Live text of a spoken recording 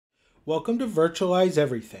Welcome to Virtualize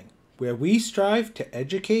Everything, where we strive to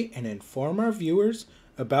educate and inform our viewers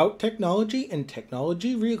about technology and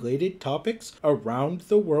technology-related topics around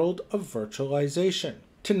the world of virtualization.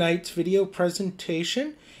 Tonight's video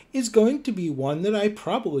presentation is going to be one that I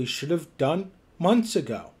probably should have done months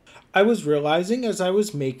ago. I was realizing as I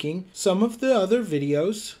was making some of the other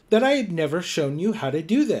videos that I had never shown you how to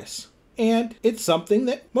do this. And it's something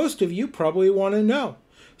that most of you probably want to know.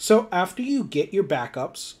 So after you get your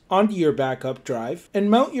backups onto your backup drive and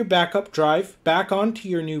mount your backup drive back onto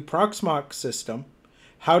your new Proxmox system,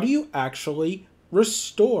 how do you actually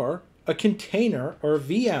restore a container or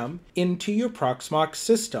VM into your Proxmox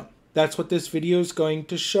system? That's what this video is going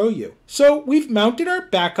to show you. So we've mounted our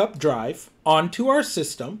backup drive onto our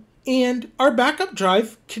system, and our backup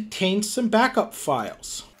drive contains some backup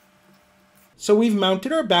files. So we've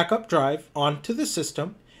mounted our backup drive onto the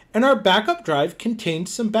system, and our backup drive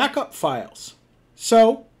contains some backup files.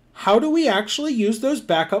 So how do we actually use those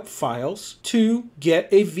backup files to get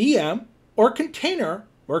a VM or container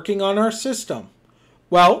working on our system?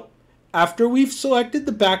 Well, after we've selected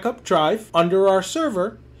the backup drive under our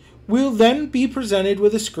server, we'll then be presented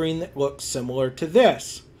with a screen that looks similar to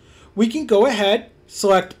this. We can go ahead,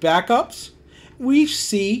 select backups. We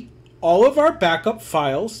see all of our backup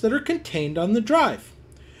files that are contained on the drive.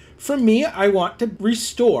 For me, I want to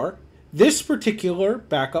restore this particular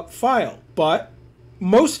backup file, but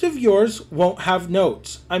most of yours won't have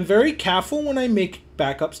notes. I'm very careful when I make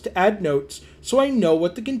backups to add notes so I know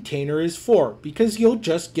what the container is for, because you'll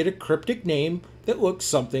just get a cryptic name that looks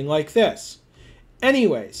something like this.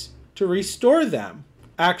 Anyways, to restore them,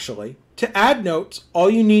 actually, to add notes,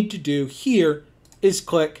 all you need to do here is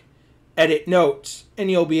click Edit Notes,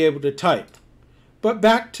 and you'll be able to type. But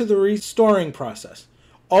back to the restoring process.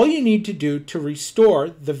 All you need to do to restore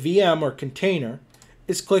the VM or container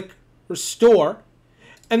is click Restore,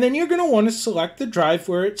 and then you're going to want to select the drive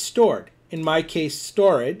where it's stored. In my case,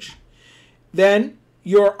 storage. Then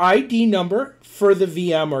your ID number for the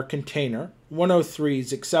VM or container, 103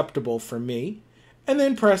 is acceptable for me, and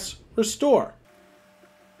then press Restore.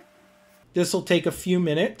 This will take a few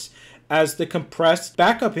minutes as the compressed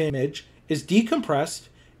backup image is decompressed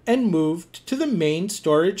and moved to the main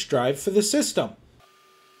storage drive for the system.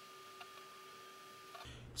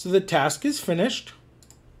 So the task is finished.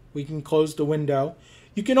 We can close the window.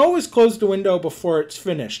 You can always close the window before it's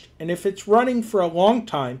finished. And if it's running for a long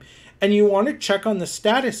time and you want to check on the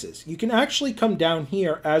statuses, you can actually come down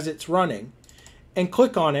here as it's running and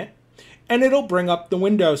click on it, and it'll bring up the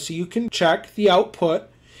window so you can check the output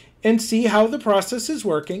and see how the process is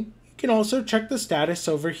working. You can also check the status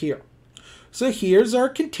over here. So here's our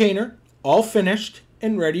container, all finished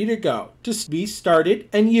and ready to go to be started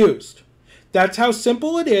and used. That's how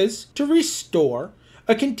simple it is to restore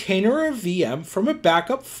a container or VM from a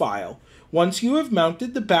backup file once you have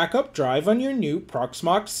mounted the backup drive on your new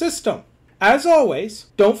Proxmox system. As always,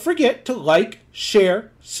 don't forget to like,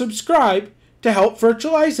 share, subscribe to help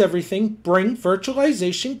Virtualize Everything bring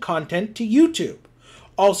virtualization content to YouTube.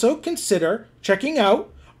 Also consider checking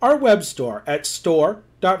out our web store at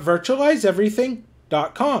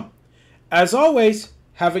store.virtualizeeverything.com. As always,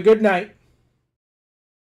 have a good night.